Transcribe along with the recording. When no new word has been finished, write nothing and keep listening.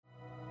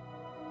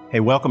Hey,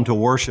 welcome to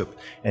worship,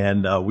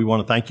 and we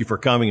want to thank you for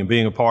coming and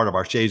being a part of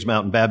our Shades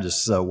Mountain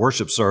Baptist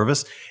worship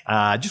service.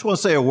 I just want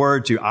to say a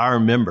word to our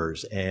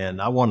members, and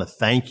I want to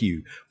thank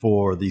you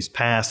for these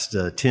past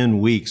 10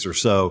 weeks or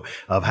so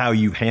of how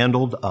you've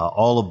handled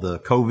all of the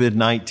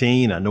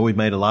COVID-19. I know we've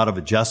made a lot of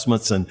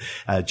adjustments, and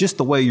just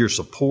the way your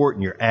support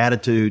and your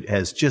attitude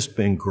has just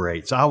been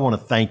great. So I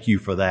want to thank you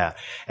for that.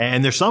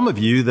 And there's some of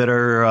you that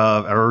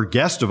are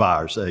guests of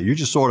ours. You're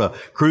just sort of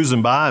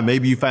cruising by, and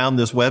maybe you found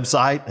this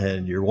website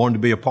and you're wanting to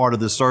be a part of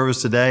this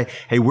service today.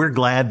 Hey, we're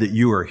glad that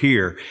you are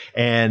here.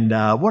 And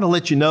I want to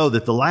let you know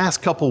that the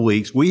last couple of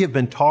weeks, we have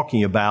been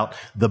talking about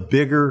the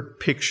bigger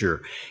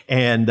picture.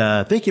 And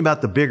thinking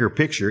about the bigger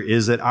picture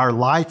is that our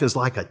life is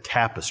like a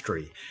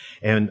tapestry.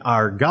 And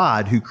our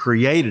God who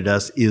created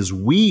us is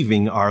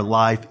weaving our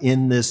life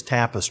in this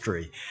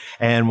tapestry.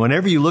 And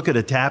whenever you look at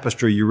a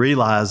tapestry, you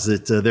realize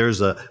that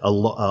there's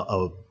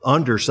a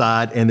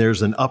underside and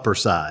there's an upper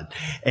side.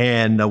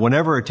 And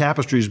whenever a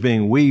tapestry is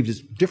being weaved,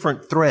 it's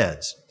different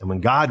threads. And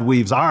when God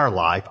weaves our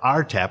life,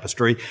 our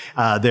tapestry,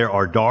 there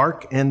are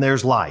dark and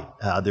there's light.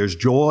 There's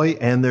joy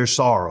and there's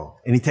sorrow.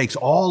 And he takes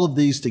all of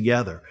these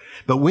together.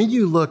 But when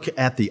you look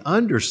at the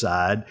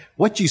underside,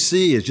 what you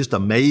see is just a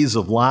maze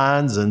of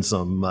lines and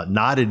some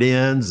knotted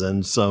ends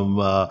and some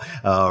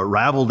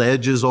raveled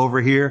edges over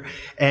here.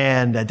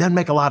 And it doesn't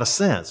make a lot of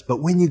sense.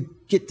 But when you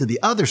get to the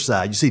other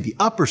side, you see the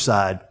upper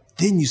side,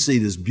 then you see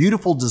this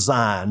beautiful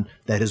design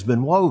that has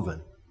been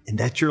woven. And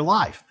that's your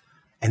life.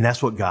 And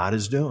that's what God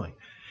is doing.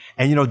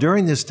 And, you know,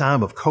 during this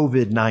time of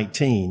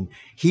COVID-19,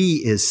 he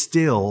is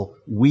still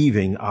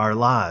weaving our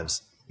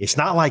lives. It's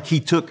not like he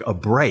took a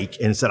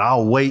break and said,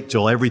 I'll wait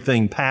till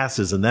everything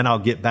passes and then I'll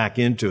get back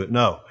into it.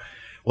 No.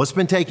 What's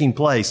been taking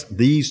place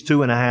these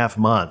 2.5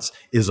 months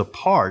is a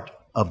part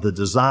of the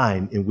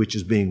design in which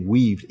is being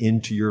weaved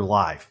into your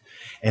life.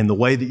 And the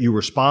way that you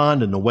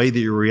respond and the way that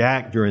you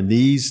react during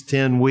these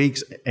 10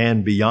 weeks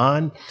and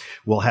beyond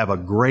will have a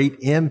great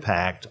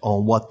impact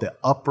on what the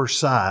upper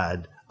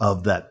side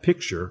of that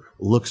picture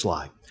looks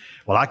like.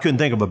 Well, I couldn't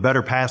think of a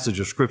better passage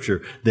of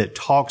Scripture that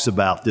talks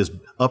about this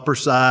upper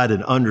side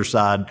and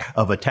underside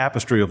of a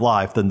tapestry of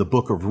life than the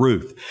book of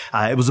Ruth.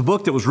 It was a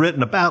book that was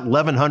written about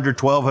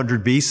 1100,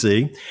 1200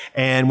 BC.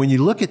 And when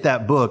you look at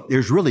that book,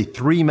 there's really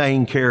three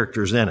main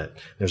characters in it.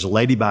 There's a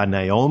lady by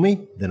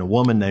Naomi, then a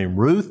woman named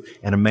Ruth,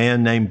 and a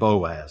man named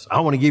Boaz.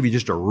 I want to give you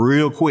just a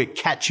real quick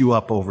catch you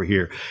up over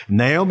here.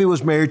 Naomi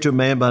was married to a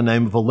man by the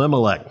name of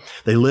Elimelech.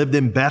 They lived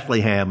in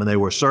Bethlehem and they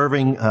were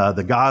serving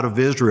the God of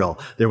Israel.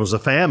 There was a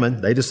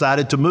famine. They decided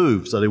to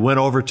move. So they went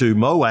over to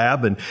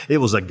Moab, and it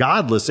was a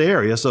godless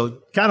area. So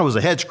it kind of was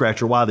a head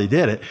scratcher why they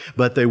did it.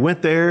 But they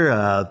went there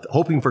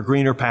hoping for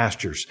greener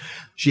pastures.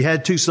 She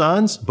had 2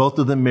 sons. Both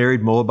of them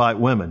married Moabite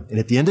women. And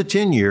at the end of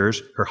 10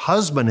 years, her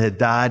husband had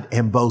died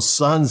and both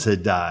sons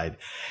had died.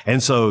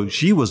 And so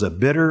she was a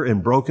bitter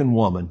and broken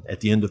woman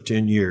at the end of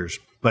 10 years,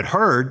 but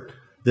heard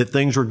that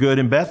things were good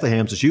in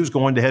Bethlehem, so she was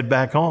going to head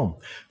back home.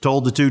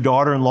 Told the 2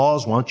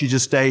 daughter-in-laws, why don't you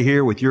just stay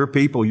here with your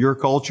people, your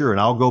culture,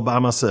 and I'll go by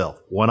myself.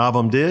 One of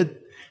them did.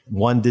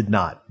 One did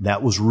not.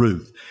 That was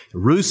Ruth.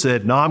 Ruth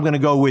said, no, I'm going to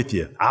go with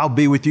you. I'll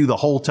be with you the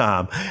whole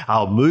time.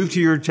 I'll move to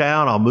your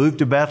town. I'll move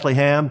to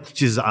Bethlehem.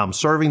 She says, I'm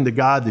serving the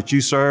God that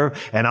you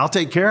serve, and I'll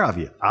take care of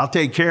you. I'll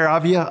take care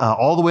of you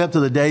all the way up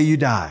to the day you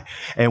die.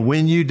 And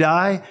when you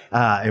die,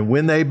 and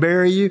when they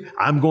bury you,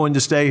 I'm going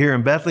to stay here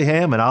in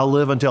Bethlehem, and I'll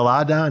live until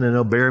I die, and then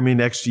they'll bury me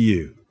next to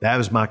you. That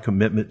was my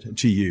commitment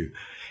to you.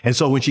 And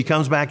so when she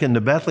comes back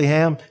into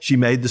Bethlehem, she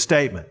made the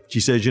statement. She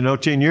says,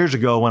 10 years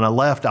ago when I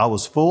left, I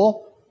was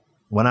full.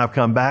 When I've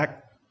come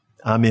back,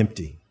 I'm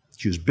empty.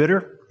 She was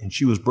bitter and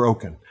she was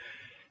broken.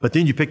 But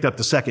then you picked up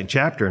the 2nd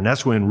chapter, and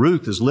that's when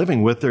Ruth is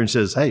living with her and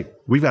says, hey,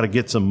 we've got to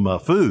get some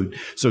food.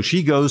 So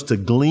she goes to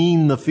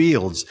glean the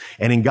fields.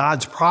 And in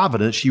God's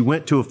providence, she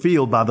went to a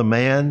field by the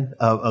man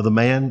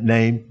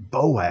named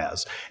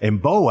Boaz.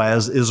 And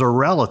Boaz is a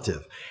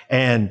relative.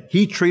 And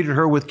he treated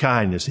her with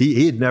kindness.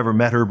 He had never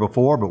met her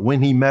before, but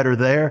when he met her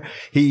there,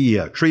 he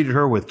treated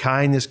her with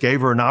kindness,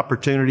 gave her an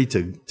opportunity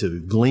to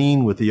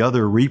glean with the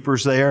other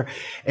reapers there.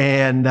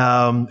 And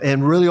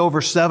really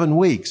over 7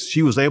 weeks,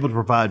 she was able to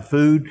provide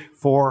food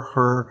for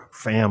her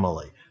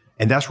family.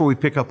 And that's where we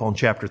pick up on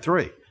chapter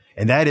 3.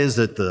 And that is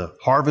that the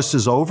harvest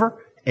is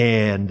over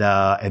and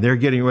they're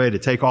getting ready to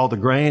take all the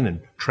grain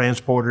and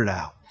transport it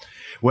out.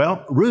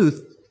 Well, Naomi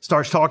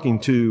starts talking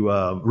to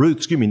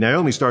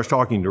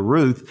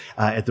Ruth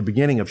at the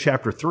beginning of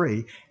chapter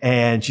 3.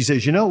 And she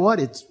says, you know what?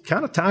 It's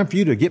kind of time for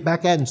you to get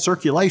back out in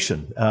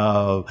circulation.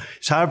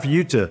 It's time for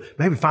you to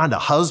maybe find a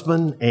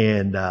husband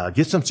and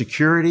get some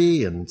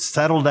security and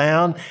settle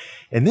down.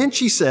 And then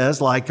she says,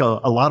 like a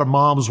lot of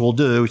moms will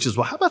do, she says,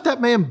 well, how about that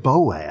man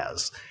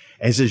Boaz?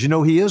 And he says,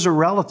 he is a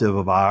relative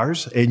of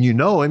ours, and you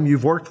know him.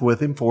 You've worked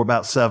with him for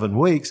about 7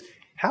 weeks.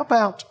 How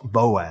about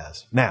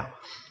Boaz? Now,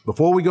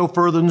 before we go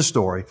further in the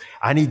story,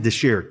 I need to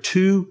share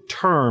two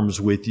terms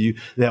with you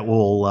that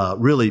will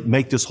really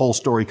make this whole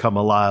story come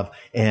alive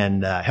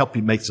and help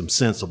you make some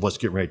sense of what's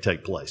getting ready to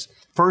take place.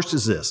 First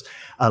is this,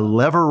 a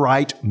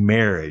levirate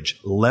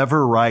marriage.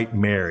 Levirate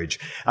marriage.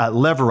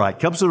 Levirate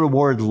comes from the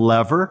word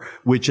lever,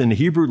 which in the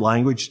Hebrew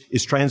language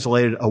is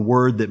translated a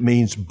word that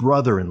means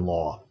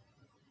brother-in-law.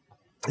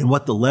 And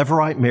what the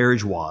levirate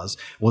marriage was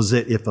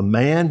that if a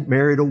man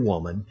married a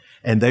woman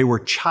and they were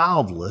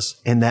childless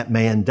and that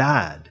man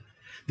died,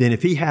 then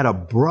if he had a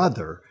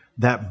brother,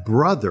 that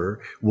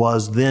brother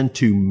was then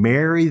to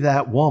marry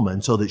that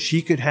woman so that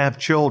she could have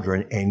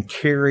children and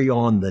carry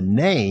on the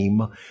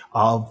name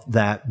of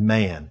that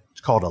man.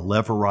 It's called a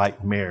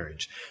levirate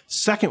marriage.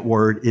 Second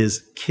word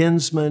is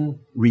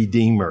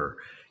Kinsman-Redeemer.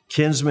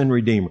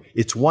 Kinsman-Redeemer.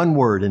 It's one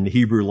word in the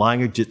Hebrew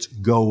language. It's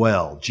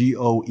goel,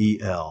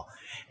 G-O-E-L.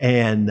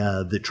 And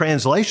the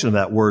translation of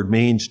that word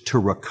means to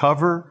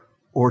recover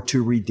or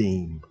to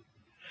redeem.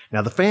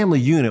 Now, the family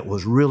unit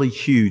was really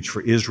huge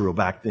for Israel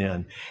back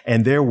then,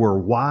 and there were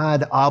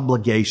wide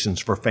obligations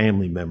for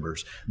family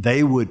members.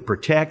 They would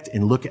protect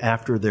and look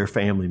after their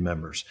family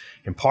members.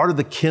 And part of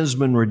the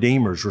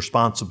Kinsman-Redeemer's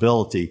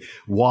responsibility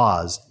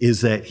is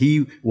that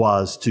he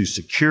was to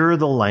secure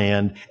the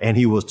land and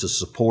he was to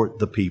support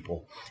the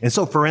people. And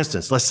so, for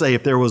instance, let's say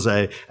if there was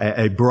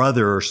a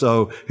brother or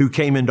so who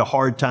came into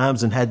hard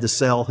times and had to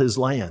sell his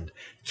land,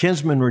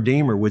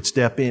 Kinsman-Redeemer would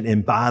step in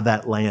and buy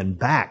that land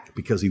back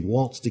because he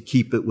wants to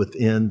keep it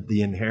within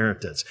the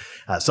inheritance.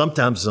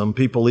 Sometimes some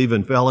people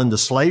even fell into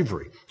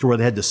slavery to where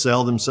they had to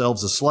sell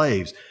themselves as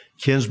slaves.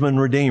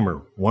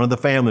 Kinsman-Redeemer, one of the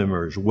family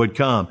members, would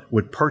come,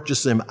 would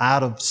purchase them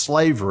out of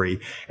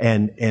slavery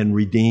and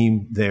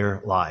redeem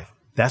their life.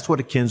 That's what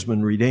a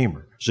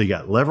Kinsman-Redeemer. So you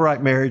got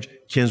levirate marriage,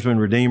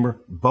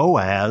 Kinsman-Redeemer.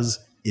 Boaz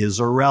is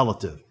a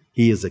relative.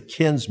 He is a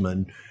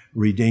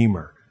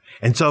Kinsman-Redeemer.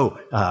 And so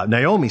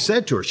Naomi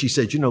said to her, she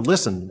said,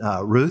 listen,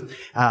 Ruth,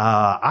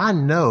 I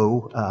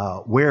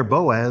know where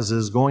Boaz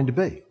is going to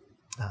be.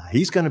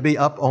 He's going to be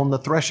up on the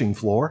threshing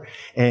floor,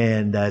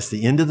 and it's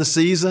the end of the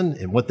season.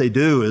 And what they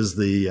do is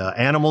the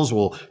animals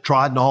will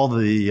trod in all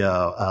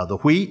the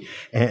wheat,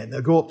 and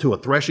they'll go up to a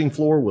threshing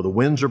floor where the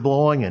winds are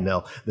blowing, and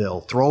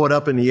they'll throw it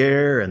up in the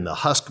air, and the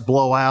husk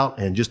blow out,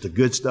 and just the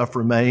good stuff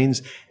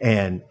remains.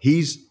 And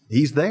he's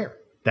there.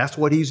 That's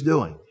what he's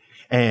doing.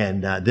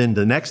 And then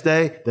the next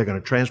day, they're going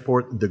to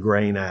transport the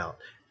grain out.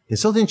 And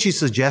so then she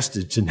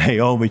suggested to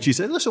Naomi, she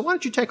said, listen, why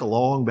don't you take a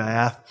long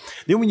bath?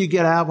 Then when you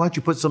get out, why don't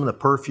you put some of the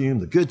perfume,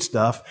 the good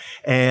stuff?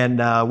 And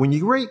when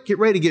you get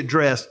ready to get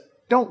dressed,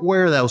 don't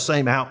wear those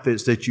same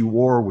outfits that you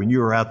wore when you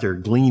were out there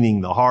gleaning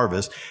the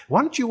harvest.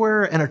 Why don't you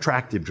wear an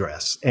attractive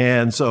dress?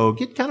 And so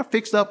get kind of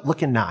fixed up,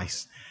 looking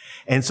nice.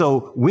 And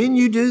so when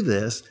you do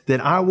this,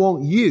 then I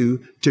want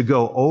you to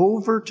go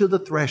over to the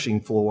threshing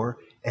floor.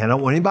 And I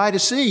don't want anybody to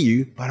see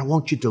you, but I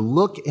want you to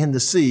look and to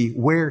see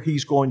where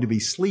he's going to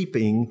be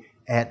sleeping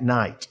at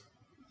night.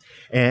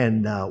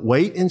 And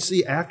wait and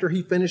see after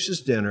he finishes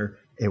dinner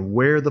and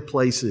where the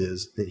place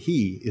is that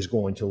he is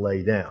going to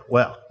lay down.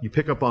 Well, you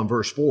pick up on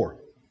verse 4.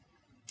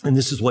 And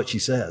this is what she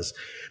says.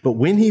 But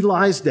when he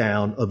lies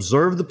down,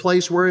 observe the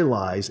place where he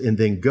lies, and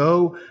then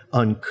go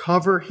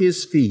uncover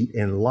his feet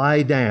and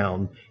lie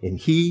down, and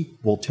he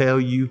will tell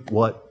you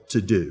what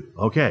to do.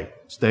 Okay.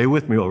 Stay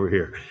with me over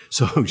here.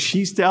 So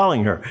she's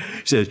telling her,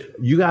 she says,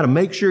 you got to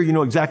make sure you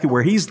know exactly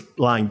where he's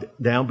lying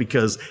down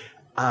because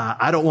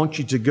I don't want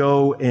you to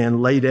go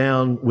and lay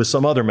down with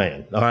some other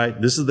man. All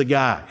right. This is the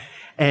guy.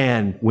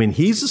 And when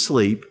he's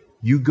asleep,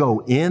 you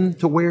go in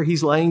to where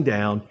he's laying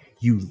down.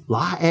 You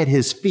lie at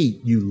his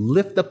feet. You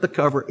lift up the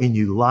cover and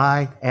you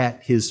lie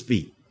at his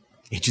feet.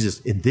 And she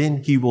says, and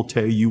then he will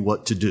tell you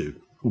what to do.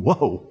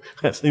 Whoa,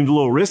 that seems a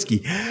little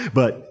risky.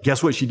 But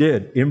guess what she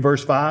did? In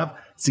verse 5,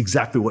 it's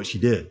exactly what she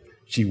did.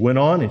 She went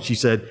on and she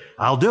said,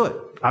 I'll do it.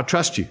 I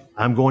trust you.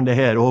 I'm going to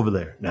head over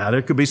there. Now,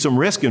 there could be some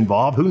risk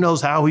involved. Who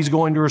knows how he's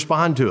going to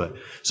respond to it?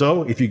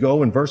 So if you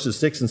go in verses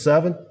 6 and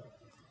 7,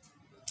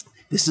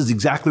 this is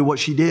exactly what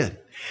she did.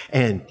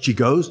 And she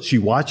goes, she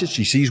watches,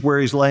 she sees where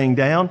he's laying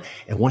down.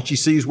 And once she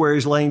sees where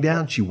he's laying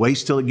down, she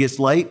waits till it gets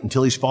late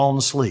until he's fallen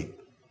asleep.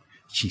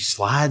 She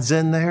slides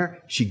in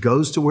there. She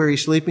goes to where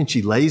he's sleeping.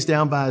 She lays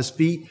down by his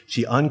feet.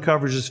 She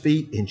uncovers his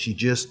feet and she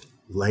just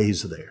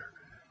lays there.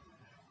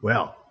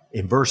 Well,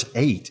 in verse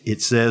 8,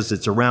 it says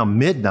it's around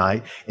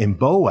midnight and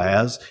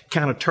Boaz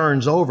kind of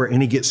turns over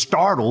and he gets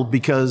startled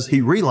because he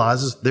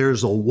realizes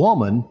there's a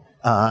woman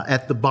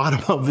at the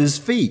bottom of his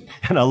feet.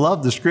 And I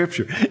love the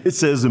scripture. It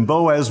says, and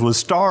Boaz was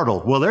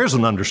startled. Well, there's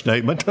an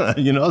understatement.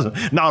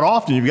 Not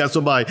often you've got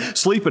somebody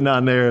sleeping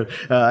down there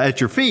at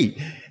your feet.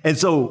 And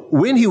so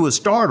when he was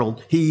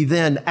startled, he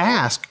then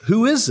asked,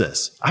 who is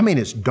this? I mean,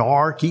 it's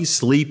dark. He's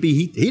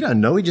sleepy. He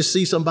doesn't know. He just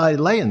sees somebody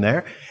laying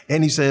there.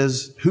 And he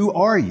says, who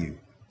are you?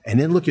 And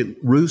then look at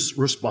Ruth's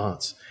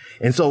response.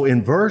 And so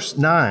in verse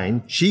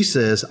 9, she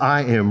says,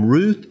 I am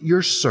Ruth,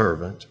 your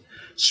servant.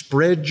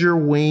 Spread your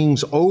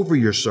wings over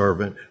your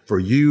servant, for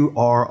you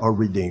are a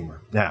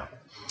redeemer. Now,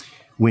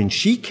 when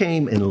she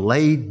came and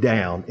laid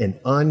down and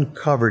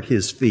uncovered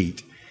his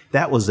feet,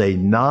 that was a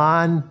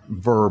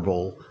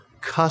non-verbal,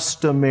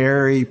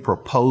 customary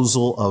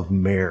proposal of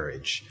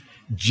marriage.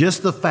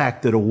 Just the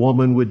fact that a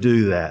woman would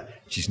do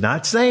that. She's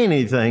not saying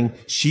anything.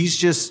 She's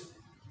just,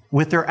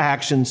 with her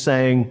actions,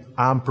 saying,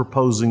 I'm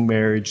proposing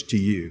marriage to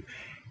you.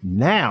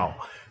 Now,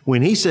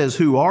 when he says,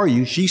 who are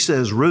you? She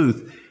says,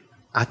 Ruth.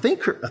 I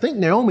think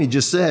Naomi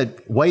just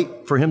said,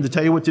 wait for him to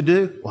tell you what to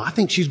do. Well, I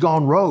think she's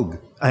gone rogue,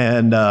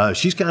 and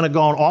she's kind of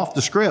gone off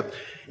the script.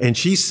 And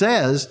she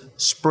says,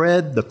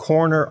 spread the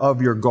corner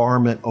of your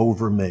garment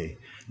over me.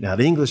 Now,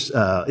 the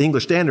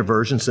English Standard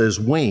Version says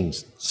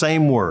wings,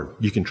 same word.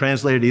 You can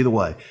translate it either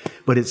way.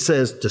 But it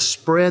says to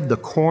spread the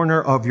corner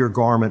of your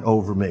garment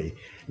over me.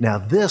 Now,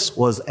 this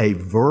was a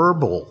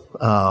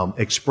verbal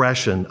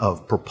expression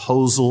of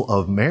proposal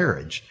of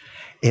marriage.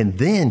 And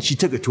then she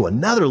took it to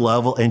another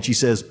level and she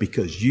says,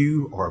 because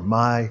you are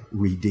my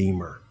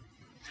Redeemer.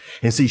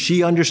 And see,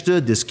 she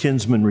understood this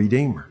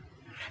Kinsman-Redeemer.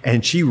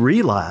 And she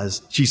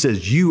realized, she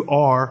says, you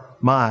are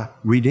my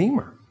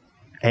Redeemer.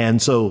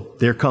 And so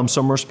there comes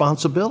some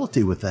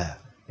responsibility with that.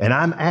 And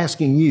I'm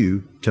asking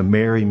you to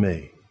marry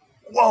me.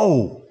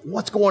 Whoa,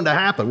 what's going to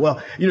happen?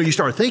 Well, you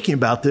start thinking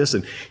about this,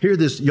 and here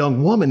this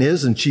young woman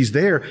is, and she's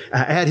there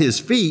at his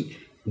feet.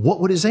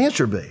 What would his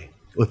answer be?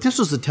 Well, if this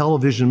was a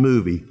television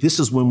movie, this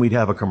is when we'd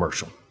have a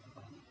commercial.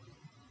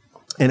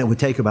 And it would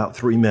take about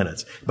 3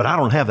 minutes. But I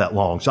don't have that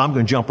long, so I'm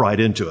going to jump right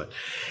into it.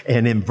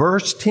 And in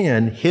verse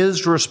 10,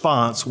 his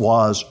response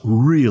was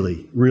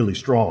really, really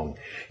strong.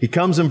 He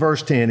comes in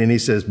verse 10 and he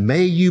says,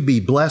 may you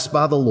be blessed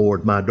by the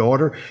Lord, my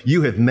daughter.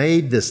 You have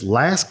made this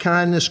last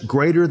kindness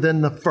greater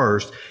than the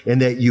first, in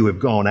that you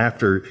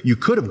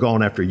could have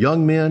gone after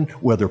young men,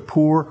 whether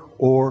poor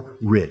or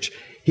rich.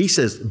 He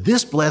says,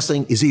 this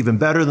blessing is even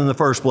better than the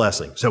first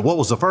blessing. So what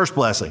was the first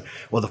blessing?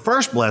 Well, the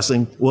first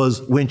blessing was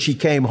when she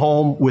came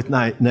home with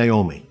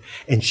Naomi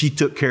and she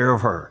took care of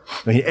her.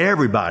 I mean,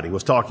 everybody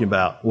was talking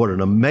about what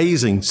an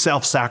amazing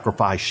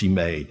self-sacrifice she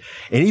made.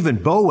 And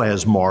even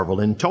Boaz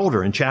marveled and told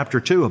her in chapter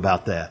 2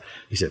 about that.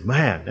 He said,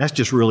 man, that's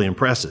just really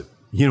impressive.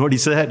 You know what he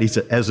said? He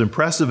said, as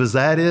impressive as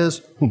that is,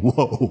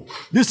 whoa,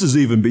 this is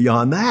even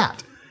beyond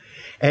that.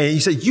 And he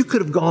said, you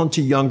could have gone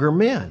to younger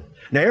men.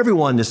 Now,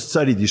 everyone that's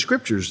studied these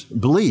scriptures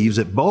believes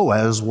that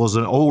Boaz was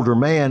an older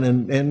man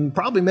and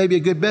probably maybe a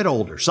good bit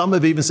older. Some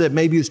have even said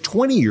maybe he was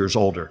 20 years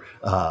older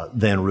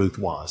than Ruth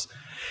was.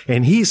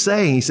 And he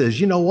says,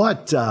 you know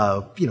what?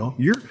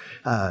 You're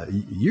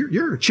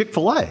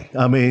Chick-fil-A.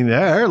 I mean,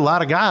 there are a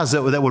lot of guys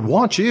that would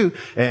want you,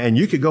 and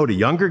you could go to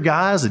younger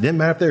guys. It didn't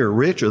matter if they were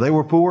rich or they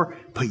were poor,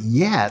 but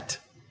yet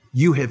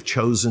you have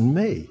chosen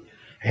me.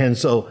 And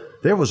so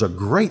there was a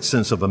great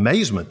sense of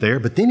amazement there,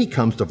 but then he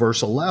comes to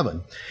verse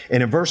 11.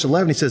 And in verse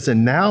 11, he says,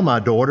 and now,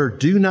 my daughter,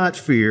 do not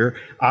fear.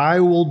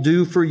 I will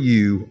do for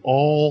you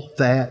all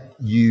that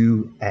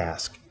you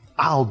ask.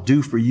 I'll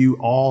do for you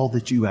all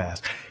that you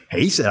ask.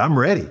 He said, I'm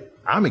ready.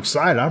 I'm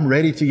excited. I'm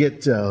ready to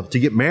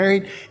get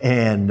married,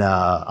 and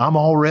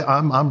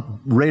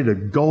I'm ready to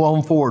go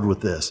on forward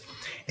with this.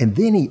 And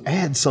then he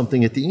adds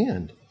something at the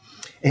end.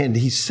 And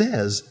he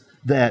says,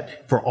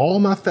 that for all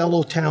my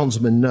fellow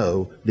townsmen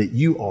know that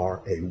you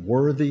are a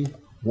worthy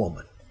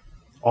woman.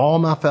 All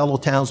my fellow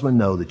townsmen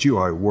know that you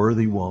are a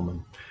worthy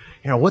woman.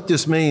 What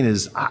this means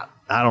is,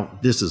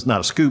 this is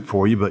not a scoop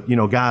for you, but,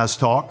 guys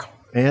talk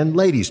and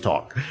ladies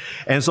talk.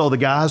 And so the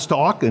guys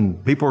talk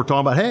and people are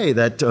talking about, hey,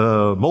 that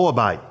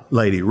Moabite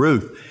lady,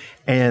 Ruth.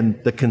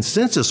 And the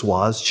consensus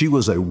was she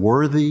was a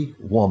worthy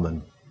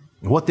woman.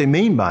 And what they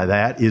mean by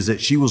that is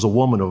that she was a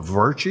woman of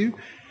virtue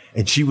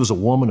and she was a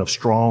woman of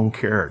strong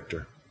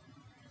character.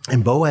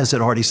 And Boaz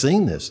had already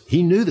seen this.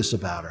 He knew this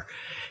about her.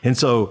 And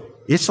so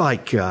it's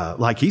like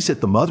he's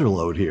hit the mother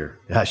lode here.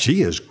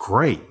 She is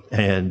great.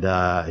 And,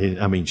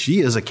 she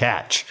is a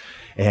catch.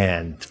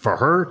 And for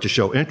her to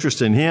show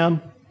interest in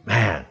him,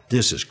 man,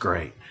 this is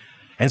great.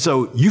 And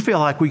so you feel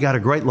like we got a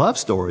great love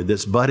story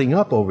that's budding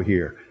up over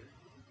here.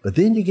 But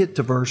then you get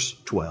to verse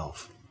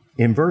 12.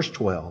 In verse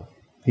 12,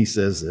 he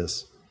says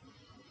this.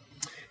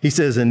 He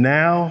says, and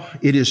now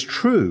it is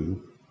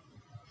true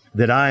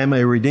that I am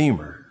a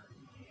redeemer.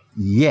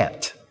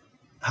 Yet,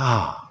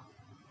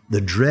 the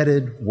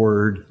dreaded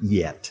word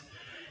yet.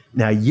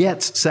 Now,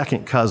 yet's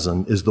second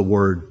cousin is the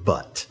word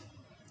but.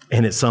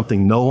 And it's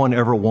something no one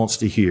ever wants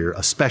to hear,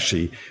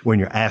 especially when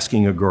you're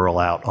asking a girl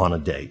out on a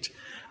date.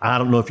 I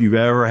don't know if you've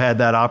ever had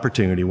that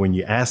opportunity when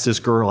you ask this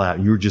girl out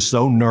and you're just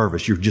so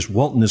nervous. You're just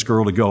wanting this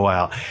girl to go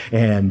out,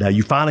 and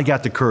you finally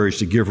got the courage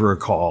to give her a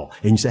call.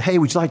 And you say, hey,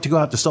 would you like to go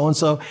out to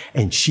so-and-so?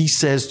 And she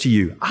says to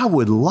you, I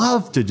would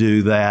love to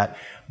do that.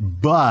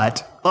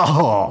 But,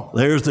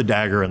 there's the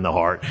dagger in the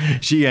heart.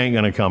 She ain't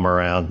going to come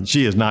around.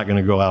 She is not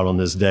going to go out on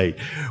this date.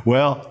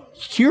 Well,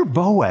 here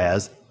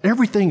Boaz,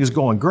 everything is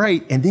going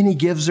great. And then he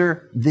gives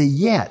her the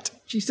yet.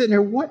 She's sitting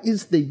there, what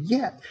is the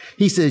yet?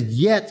 He says,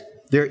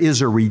 yet there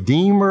is a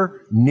redeemer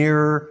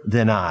nearer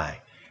than I.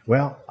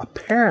 Well,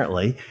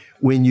 apparently,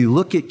 when you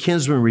look at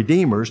kinsman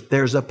redeemers,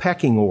 there's a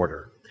pecking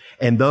order.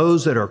 And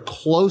those that are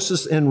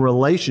closest in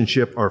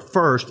relationship are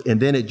first,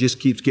 and then it just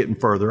keeps getting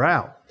further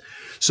out.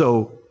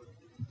 So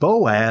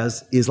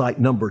Boaz is like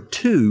number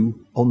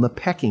 2 on the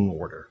pecking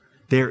order.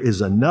 There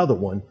is another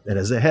one that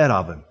is ahead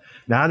of him.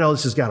 Now, I know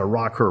this has got to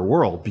rock her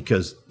world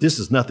because this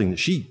is nothing that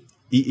she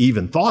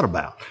even thought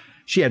about.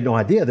 She had no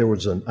idea there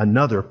was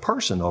another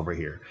person over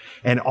here.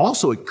 And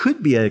also it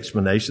could be an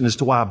explanation as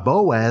to why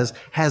Boaz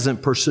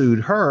hasn't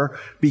pursued her,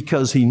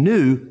 because he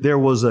knew there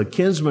was a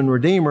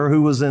Kinsman-Redeemer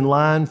who was in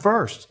line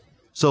first.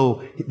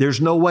 So there's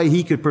no way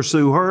he could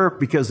pursue her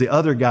because the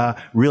other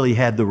guy really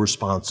had the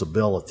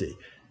responsibility.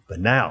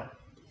 But now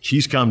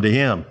she's come to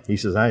him. He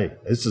says, hey,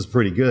 this is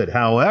pretty good.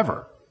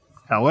 However,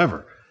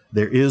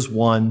 there is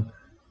one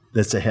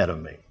that's ahead of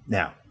me.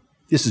 Now,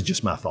 this is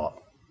just my thought.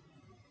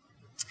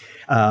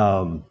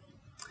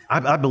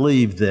 I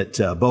believe that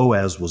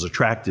Boaz was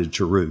attracted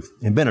to Ruth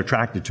and been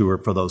attracted to her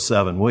for those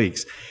 7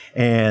 weeks.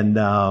 And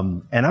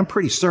I'm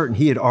pretty certain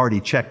he had already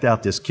checked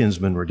out this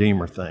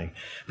Kinsman-Redeemer thing,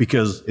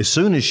 because as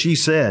soon as she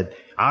said,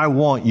 I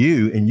want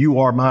you and you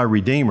are my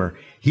Redeemer,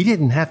 he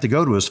didn't have to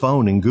go to his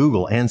phone and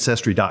Google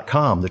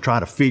Ancestry.com to try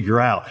to figure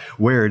out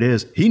where it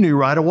is. He knew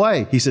right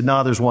away. He said,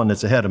 no, there's one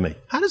that's ahead of me.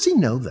 How does he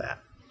know that?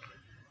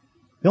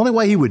 The only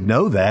way he would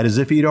know that is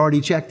if he'd already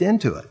checked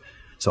into it.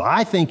 So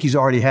I think he's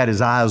already had his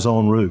eyes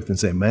on Ruth and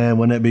said, man,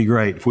 wouldn't that be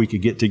great if we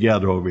could get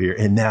together over here?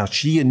 And now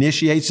she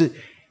initiates it.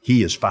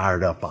 He is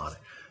fired up on it.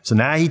 So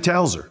now he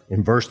tells her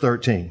in verse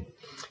 13,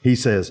 he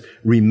says,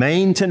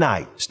 remain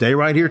tonight, stay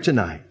right here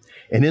tonight.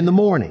 And in the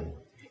morning,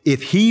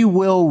 if he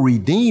will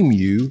redeem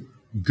you,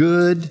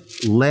 good,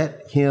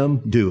 let him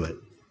do it.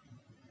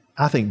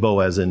 I think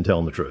Boaz isn't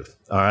telling the truth.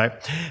 All right.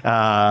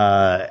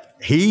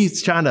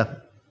 He's trying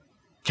to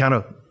kind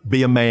of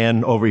be a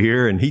man over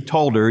here. And he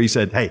told her, he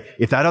said, hey,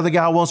 if that other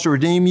guy wants to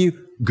redeem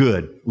you,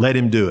 good, let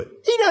him do it.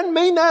 He doesn't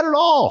mean that at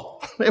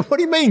all. What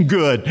do you mean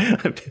good?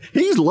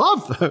 He's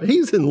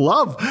in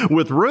love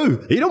with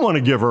Ruth. He don't want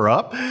to give her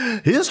up.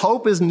 His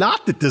hope is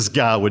not that this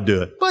guy would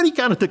do it. But he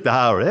kind of took the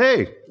high road.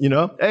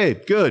 Hey,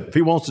 good, if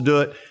he wants to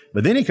do it.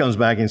 But then he comes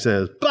back and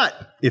says,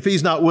 but if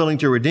he's not willing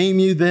to redeem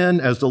you,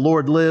 then as the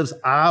Lord lives,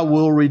 I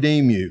will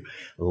redeem you.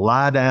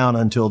 Lie down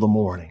until the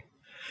morning.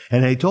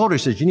 And he told her,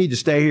 he says, you need to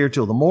stay here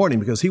till the morning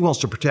because he wants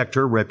to protect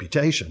her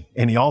reputation.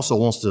 And he also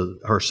wants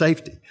her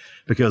safety,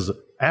 because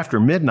after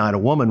midnight, a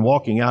woman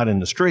walking out in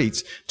the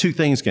streets, 2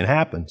 things can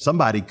happen.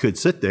 Somebody could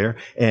sit there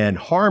and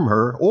harm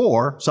her,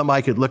 or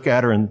somebody could look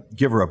at her and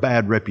give her a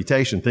bad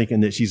reputation thinking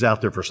that she's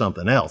out there for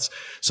something else.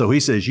 So he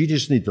says, you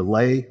just need to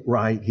lay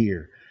right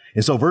here.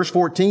 And so verse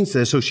 14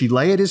 says, so she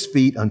lay at his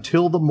feet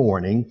until the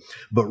morning,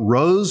 but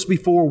rose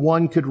before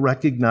one could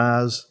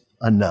recognize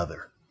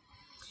another.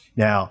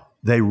 Now,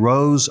 they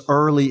rose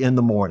early in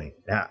the morning.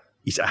 Now,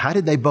 he said, how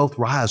did they both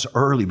rise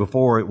early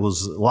before it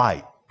was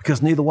light?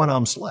 Because neither one of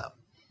them slept.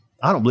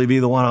 I don't believe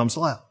either one of them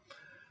slept.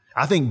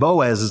 I think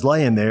Boaz is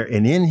laying there,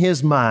 and in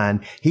his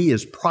mind, he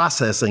is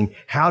processing,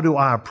 how do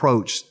I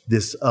approach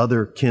this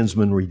other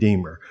kinsman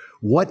redeemer?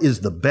 What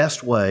is the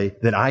best way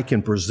that I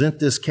can present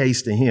this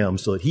case to him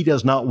so that he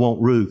does not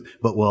want Ruth,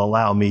 but will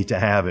allow me to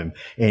have him?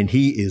 And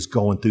he is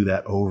going through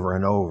that over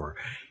and over.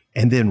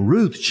 And then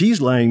Ruth,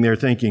 she's laying there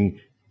thinking,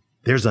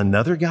 there's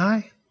another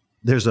guy,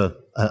 there's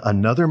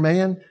another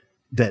man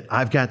that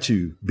I've got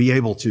to be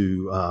able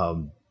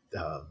to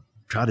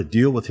try to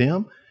deal with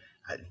him.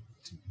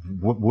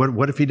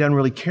 What if he doesn't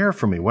really care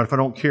for me? What if I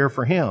don't care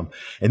for him?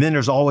 And then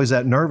there's always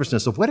that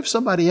nervousness of, what if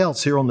somebody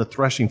else here on the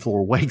threshing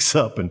floor wakes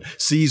up and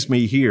sees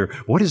me here?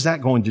 What is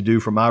that going to do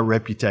for my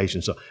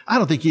reputation? So I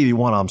don't think either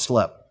one of them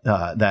slept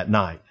that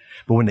night.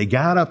 But when they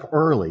got up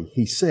early,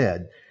 he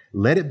said,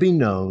 let it not be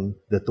known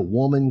that the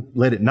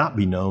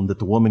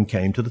woman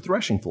came to the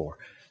threshing floor.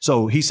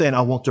 So he's saying,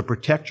 I want to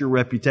protect your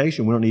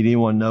reputation. We don't need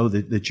anyone to know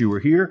that you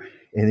were here.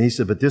 And he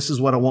said, but this is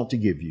what I want to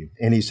give you.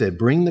 And he said,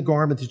 bring the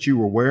garment that you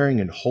were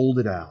wearing and hold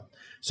it out.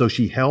 So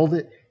she held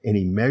it, and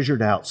he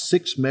measured out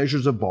 6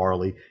 measures of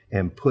barley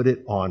and put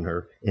it on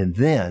her. And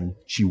then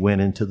she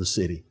went into the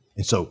city.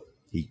 And so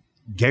he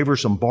gave her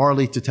some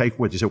barley to take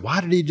with. You said,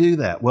 why did he do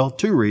that? Well,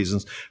 2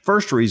 reasons.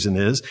 First reason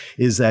is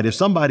that if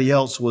somebody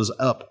else was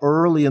up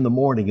early in the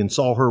morning and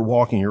saw her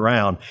walking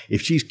around,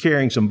 if she's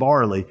carrying some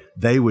barley,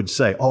 they would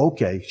say, oh,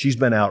 okay, she's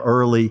been out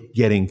early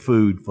getting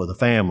food for the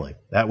family.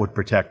 That would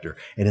protect her.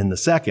 And in the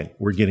second,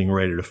 we're getting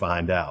ready to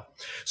find out.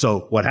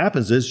 So what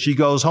happens is she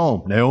goes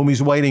home.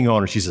 Naomi's waiting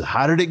on her. She says,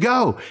 how did it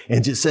go?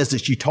 And it says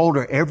that she told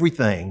her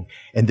everything.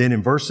 And then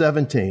in verse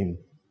 17,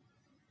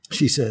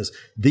 she says,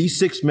 these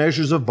 6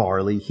 measures of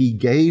barley he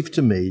gave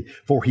to me,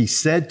 for he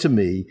said to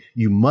me,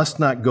 you must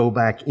not go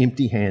back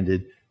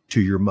empty-handed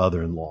to your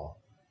mother-in-law.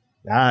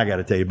 Now, I got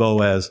to tell you,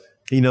 Boaz,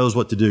 he knows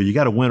what to do. You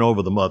got to win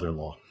over the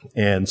mother-in-law.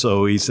 And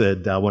so he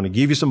said, I want to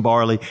give you some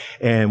barley.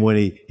 And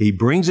when he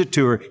brings it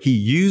to her, he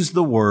used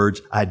the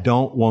words, I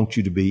don't want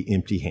you to be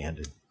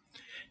empty-handed.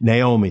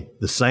 Naomi,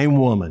 the same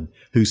woman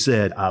who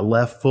said, I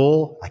left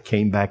full, I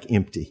came back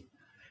empty.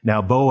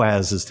 Now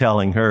Boaz is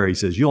telling her, he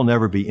says, you'll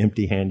never be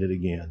empty-handed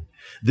again.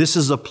 This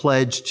is a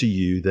pledge to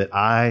you that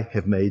I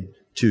have made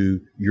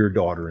to your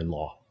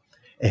daughter-in-law.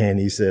 And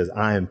he says,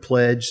 I am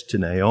pledged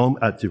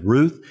to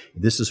Ruth.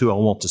 This is who I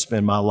want to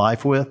spend my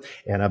life with.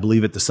 And I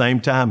believe at the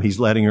same time, he's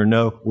letting her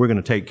know, we're going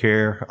to take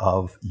care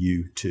of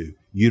you too.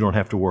 You don't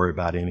have to worry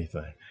about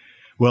anything.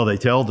 Well, they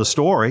tell the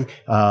story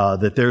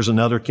that there's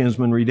another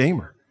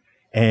kinsman-redeemer.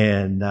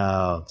 And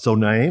so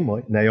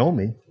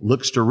Naomi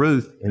looks to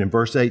Ruth, and in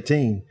verse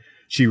 18,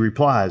 she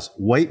replies,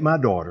 wait, my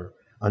daughter,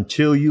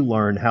 until you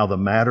learn how the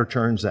matter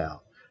turns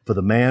out. For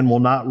the man will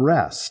not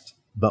rest,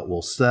 but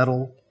will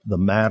settle the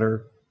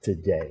matter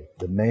today.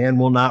 The man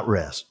will not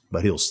rest,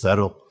 but he'll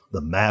settle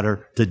the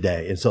matter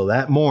today. And so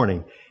that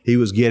morning, he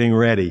was getting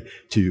ready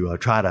to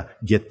try to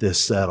get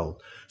this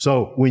settled.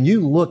 So when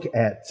you look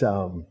at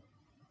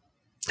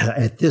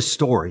this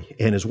story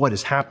and as what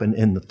has happened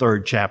in the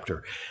third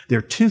chapter, there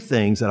are two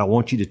things that I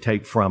want you to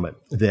take from it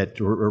that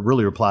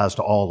really applies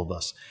to all of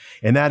us.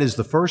 And that is,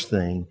 the first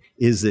thing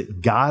is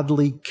that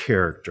godly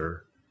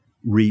character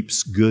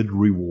reaps good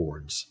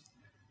rewards.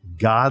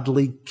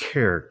 Godly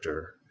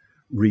character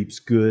reaps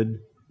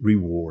good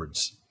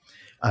rewards.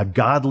 A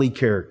godly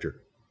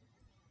character.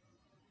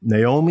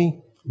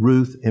 Naomi,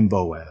 Ruth, and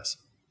Boaz.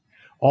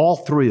 All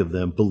three of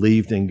them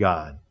believed in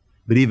God.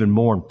 But even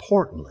more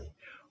importantly,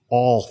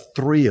 all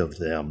three of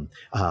them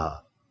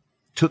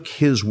took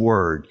his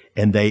word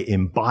and they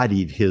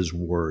embodied his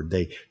word.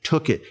 They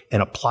took it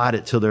and applied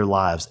it to their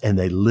lives, and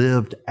they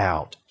lived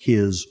out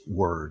his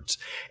words.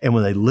 And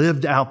when they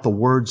lived out the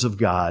words of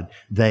God,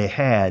 they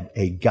had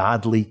a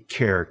godly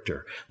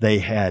character. They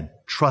had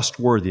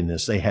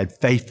trustworthiness. They had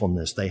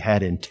faithfulness. They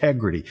had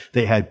integrity.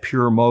 They had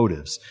pure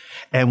motives.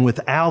 And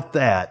without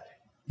that,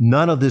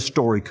 none of this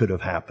story could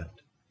have happened.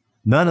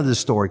 None of this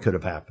story could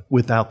have happened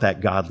without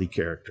that godly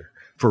character.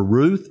 For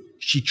Ruth,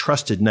 she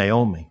trusted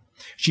Naomi.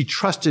 She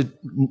trusted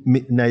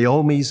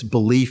Naomi's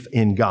belief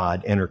in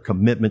God and her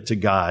commitment to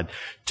God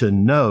to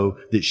know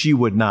that she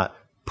would not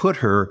put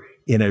her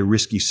in a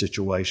risky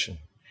situation.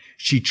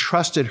 She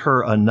trusted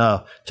her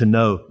enough to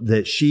know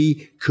that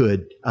she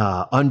could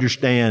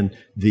understand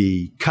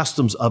the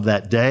customs of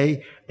that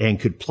day and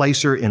could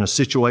place her in a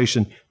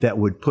situation that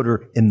would put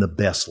her in the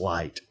best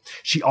light.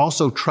 She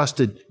also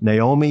trusted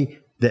Naomi,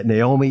 that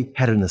Naomi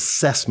had an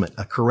assessment,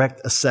 a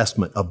correct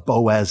assessment of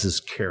Boaz's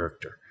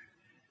character.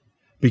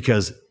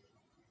 Because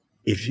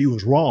if she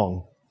was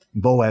wrong,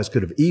 Boaz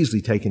could have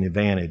easily taken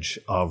advantage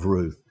of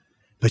Ruth.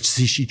 But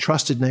see, she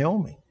trusted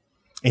Naomi.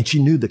 And she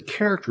knew the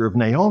character of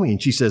Naomi.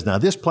 And she says, now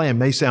this plan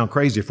may sound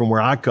crazy from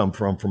where I come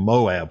from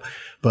Moab,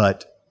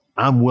 but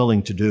I'm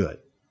willing to do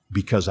it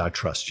because I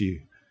trust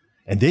you.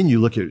 And then you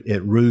look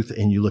at Ruth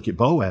and you look at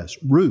Boaz.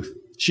 Ruth,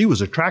 she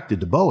was attracted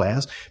to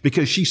Boaz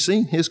because she's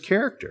seen his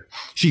character.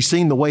 She's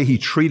seen the way he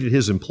treated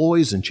his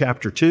employees in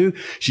chapter 2.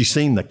 She's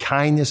seen the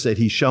kindness that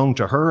he's shown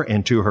to her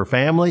and to her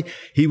family.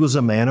 He was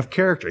a man of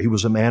character. He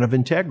was a man of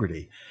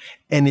integrity.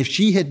 And if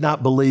she had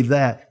not believed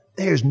that,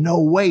 there's no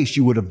way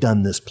she would have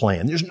done this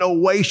plan. There's no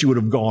way she would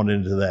have gone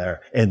into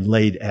there and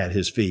laid at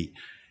his feet.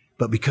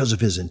 But because of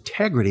his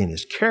integrity and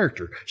his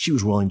character, she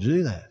was willing to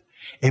do that.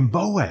 And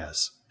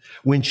Boaz,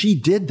 when she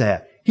did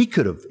that, he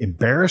could have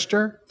embarrassed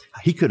her.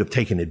 He could have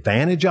taken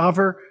advantage of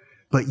her,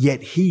 but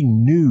yet he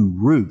knew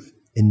Ruth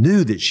and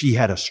knew that she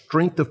had a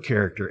strength of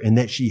character and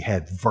that she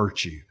had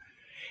virtue.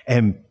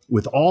 And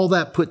with all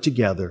that put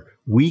together,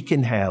 we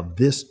can have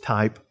this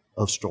type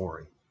of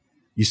story.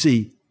 You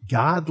see,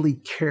 godly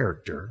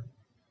character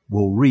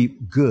will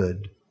reap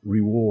good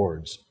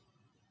rewards.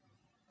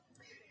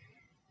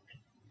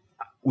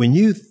 When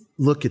you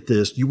look at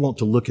this, you want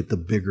to look at the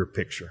bigger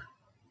picture.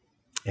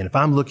 And if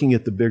I'm looking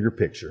at the bigger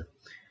picture,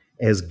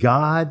 as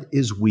God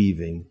is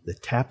weaving the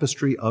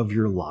tapestry of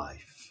your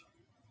life,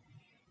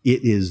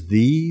 it is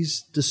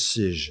these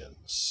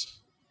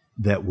decisions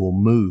that will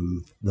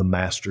move the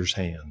master's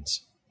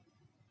hands.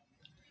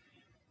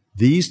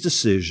 These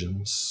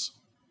decisions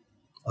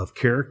of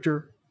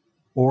character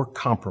or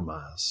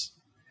compromise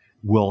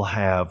will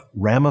have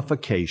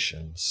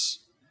ramifications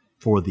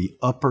for the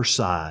upper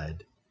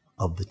side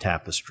of the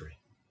tapestry.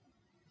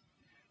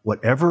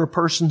 Whatever a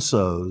person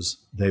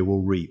sows, they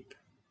will reap.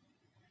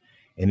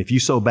 And if you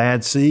sow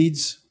bad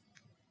seeds,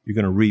 you're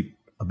going to reap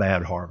a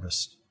bad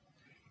harvest.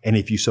 And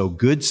if you sow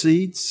good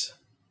seeds,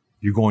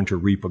 you're going to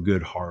reap a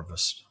good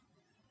harvest.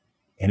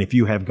 And if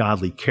you have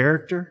godly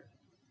character,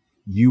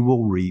 you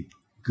will reap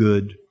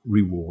good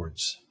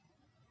rewards.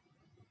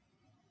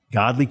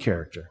 Godly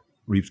character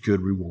reaps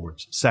good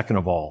rewards. Second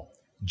of all,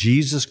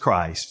 Jesus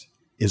Christ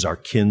is our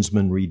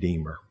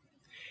kinsman-redeemer.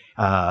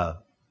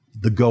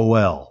 The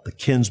Goel, the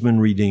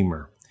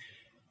kinsman-redeemer.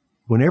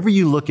 Whenever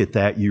you look at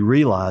that, you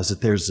realize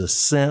that there's a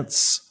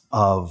sense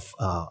of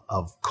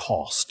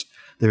cost.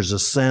 There's a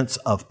sense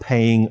of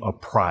paying a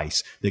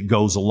price that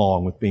goes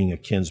along with being a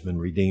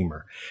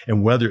kinsman-redeemer.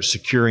 And whether it's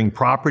securing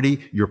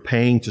property, you're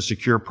paying to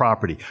secure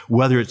property.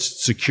 Whether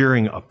it's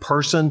securing a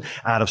person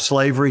out of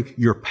slavery,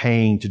 you're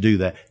paying to do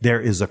that. There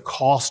is a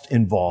cost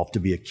involved to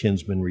be a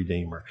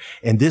kinsman-redeemer.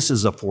 And this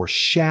is a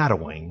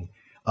foreshadowing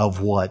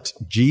of what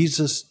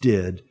Jesus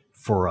did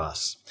for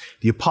us.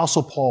 The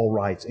Apostle Paul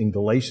writes in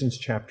Galatians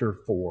chapter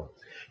 4.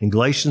 In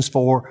Galatians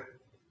 4,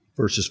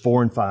 verses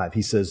 4 and 5,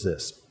 he says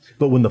this,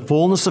 "But when the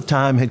fullness of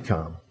time had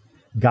come,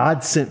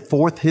 God sent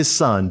forth his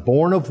Son,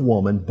 born of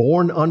woman,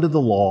 born under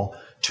the law,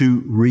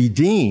 to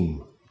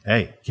redeem,"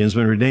 hey,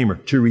 Kinsman-Redeemer,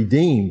 "to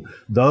redeem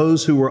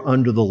those who were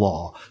under the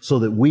law, so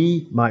that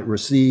we might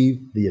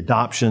receive the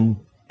adoption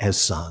as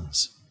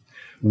sons."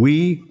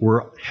 We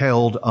were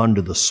held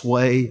under the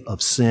sway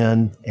of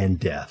sin and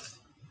death.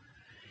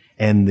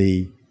 And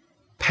the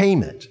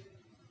payment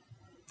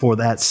for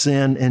that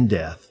sin and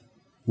death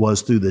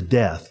was through the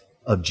death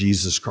of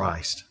Jesus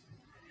Christ.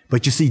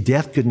 But you see,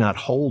 death could not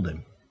hold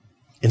him.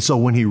 And so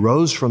when he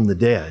rose from the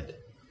dead,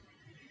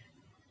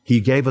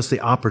 he gave us the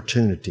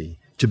opportunity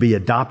to be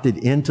adopted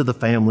into the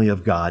family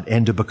of God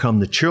and to become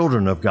the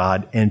children of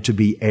God and to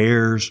be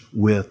heirs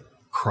with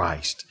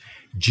Christ.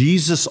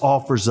 Jesus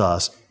offers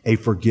us a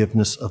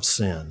forgiveness of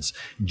sins.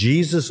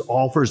 Jesus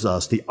offers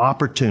us the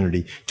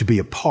opportunity to be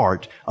a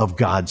part of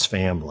God's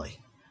family.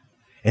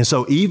 And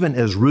so even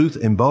as Ruth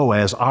and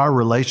Boaz, our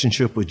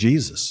relationship with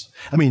Jesus,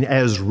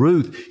 as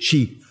Ruth,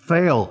 she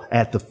fell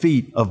at the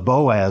feet of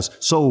Boaz,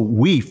 so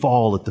we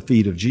fall at the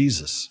feet of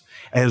Jesus.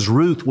 As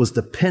Ruth was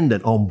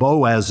dependent on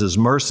Boaz's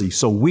mercy,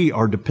 so we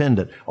are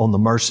dependent on the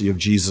mercy of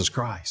Jesus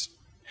Christ.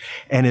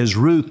 And as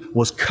Ruth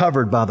was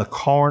covered by the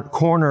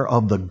corner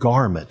of the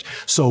garment,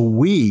 so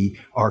we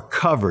are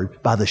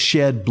covered by the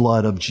shed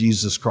blood of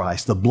Jesus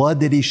Christ, the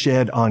blood that he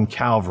shed on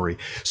Calvary,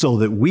 so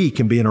that we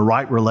can be in a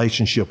right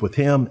relationship with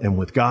him and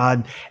with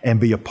God and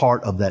be a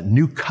part of that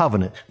new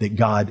covenant that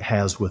God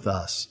has with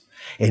us.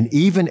 And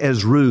even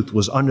as Ruth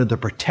was under the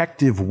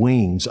protective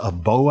wings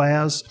of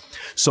Boaz,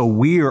 so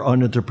we are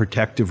under the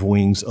protective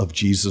wings of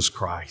Jesus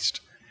Christ.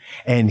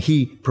 And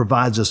he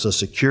provides us a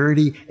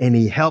security, and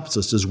he helps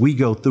us as we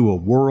go through a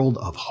world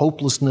of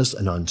hopelessness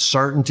and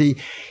uncertainty.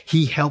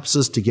 He helps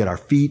us to get our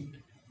feet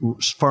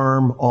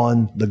firm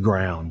on the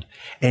ground.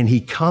 And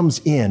he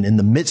comes in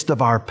the midst of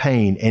our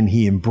pain, and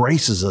he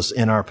embraces us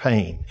in our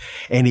pain.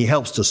 And he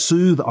helps to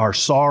soothe our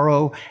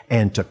sorrow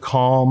and to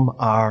calm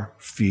our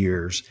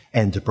fears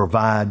and to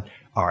provide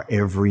our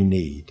every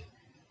need.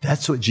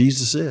 That's what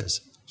Jesus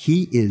is.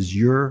 He is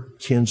your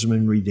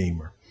kinsman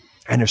redeemer.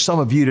 And there's some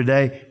of you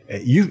today,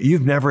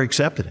 you've never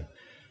accepted him.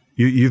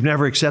 You've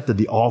never accepted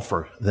the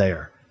offer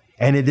there.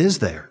 And it is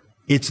there.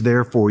 It's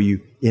there for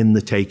you in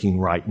the taking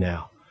right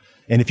now.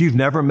 And if you've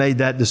never made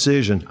that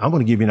decision, I'm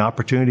going to give you an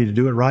opportunity to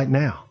do it right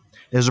now.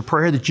 There's a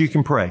prayer that you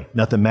can pray.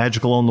 Nothing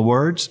magical on the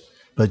words,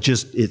 but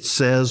just it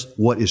says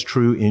what is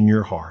true in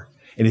your heart.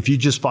 And if you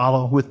just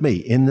follow with me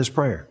in this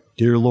prayer,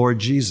 "Dear Lord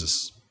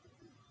Jesus,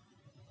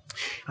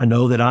 I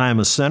know that I am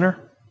a sinner,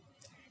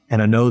 and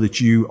I know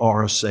that you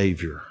are a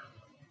Savior.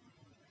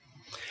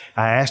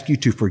 I ask you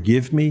to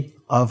forgive me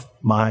of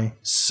my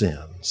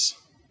sins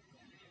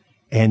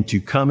and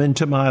to come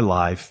into my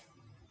life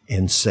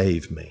and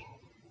save me.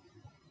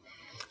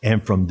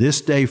 And from this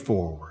day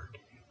forward,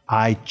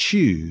 I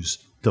choose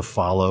to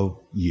follow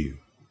you.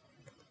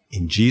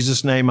 In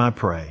Jesus' name I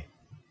pray,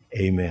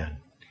 amen."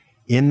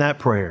 In that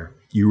prayer,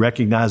 you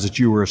recognize that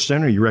you were a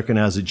sinner. You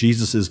recognize that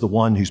Jesus is the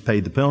one who's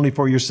paid the penalty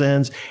for your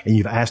sins, and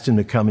you've asked him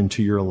to come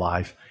into your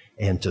life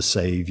and to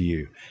save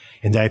you.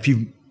 And that if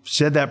you've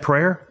said that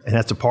prayer, and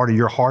that's a part of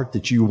your heart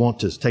that you want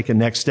to take a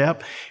next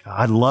step,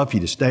 I'd love for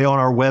you to stay on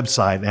our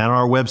website. And on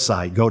our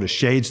website, go to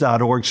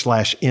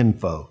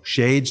shades.org/info,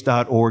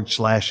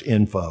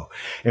 shades.org/info.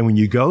 And when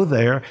you go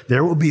there,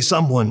 there will be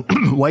someone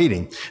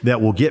waiting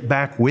that will get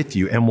back with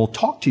you and will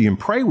talk to you and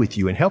pray with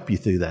you and help you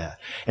through that.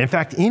 And in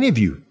fact, any of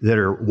you that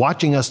are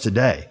watching us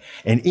today,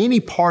 and any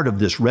part of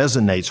this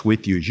resonates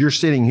with you as you're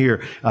sitting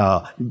here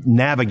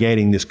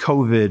navigating this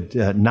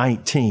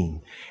COVID-19,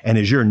 and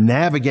as you're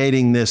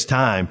navigating this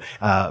time,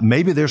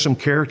 maybe there's some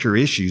character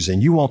issues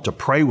and you want to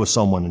pray with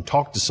someone and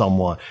talk to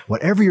someone.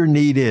 Whatever your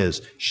need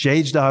is,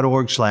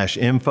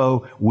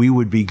 shades.org/info, we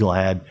would be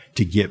glad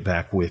to get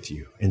back with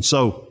you. And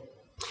so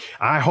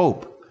I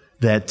hope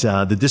that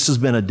this has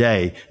been a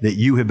day that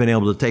you have been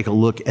able to take a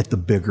look at the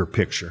bigger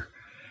picture.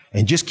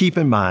 And just keep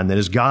in mind that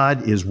as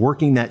God is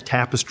working that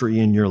tapestry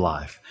in your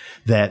life,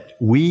 that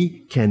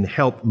we can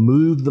help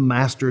move the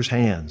Master's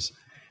hands,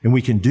 and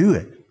we can do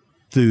it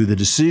through the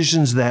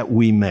decisions that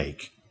we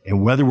make,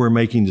 and whether we're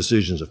making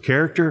decisions of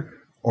character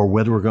or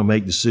whether we're going to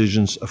make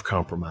decisions of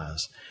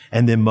compromise.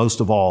 And then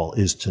most of all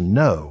is to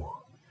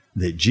know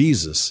that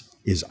Jesus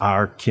is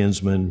our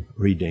kinsman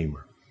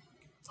redeemer.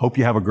 Hope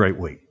you have a great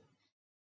week.